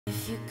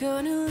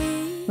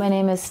My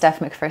name is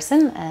Steph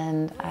Macpherson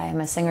and I'm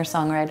a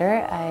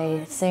singer-songwriter.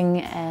 I sing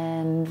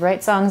and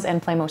write songs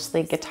and play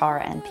mostly guitar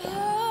and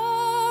piano.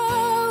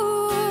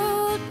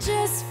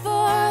 Just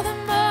for the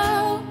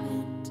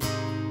moment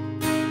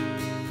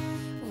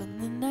when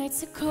the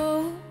nights are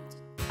cold.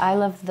 I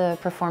love the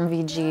Perform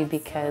VG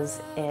because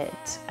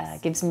it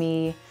gives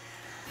me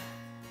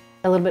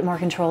a little bit more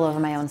control over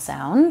my own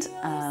sound.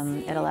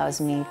 It allows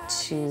me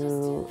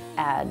to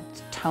add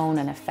tone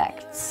and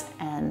effects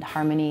and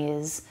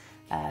harmonies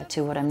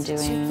to what I'm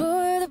doing.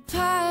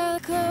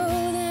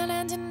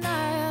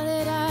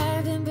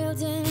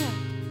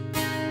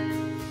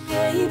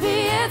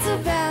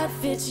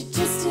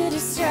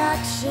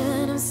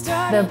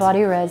 The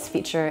body res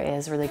feature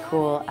is really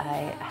cool.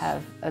 I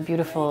have a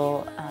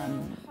beautiful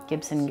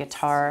Gibson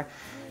guitar.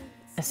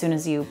 As soon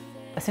as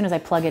I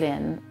plug it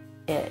in,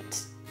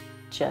 it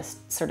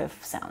just sort of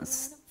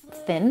sounds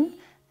thin,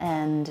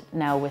 and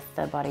now with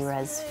the body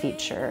res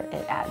feature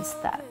it adds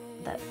that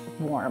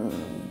warm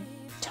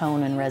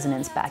tone and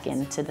resonance back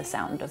into the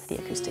sound of the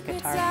acoustic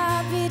guitar.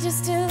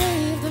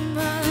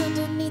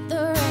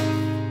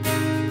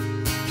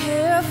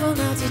 Careful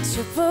not to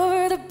trip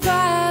over the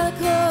pile of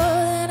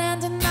clothing and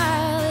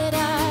deny that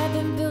I've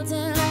been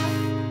building up.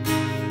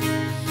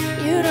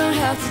 You don't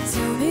have to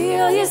tell me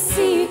all your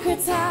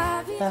secrets.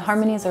 The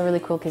harmonies are really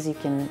cool because you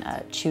can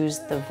choose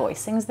the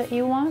voicings that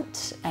you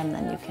want, and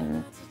then you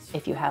can,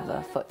 if you have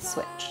a foot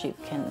switch, you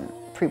can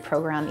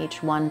pre-program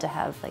each one to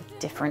have like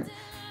different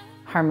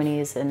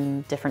harmonies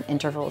and different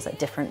intervals at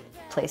different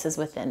places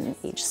within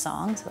each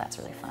song, so that's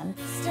really fun.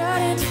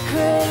 Starting to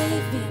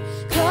crave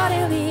it, caught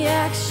in the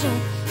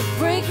action,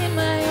 breaking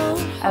my own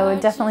heart. I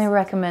would definitely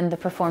recommend the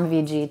Perform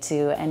VG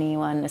to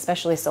anyone,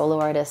 especially solo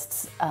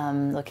artists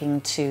looking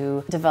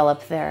to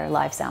develop their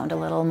live sound a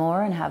little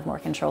more and have more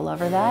control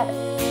over that.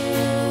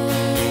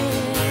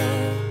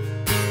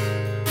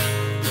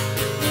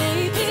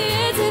 Maybe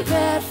it's a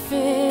bad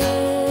fit.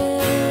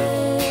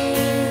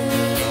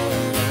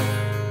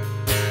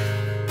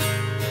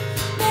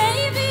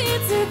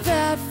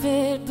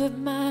 But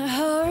my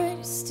heart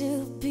is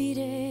still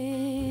beating.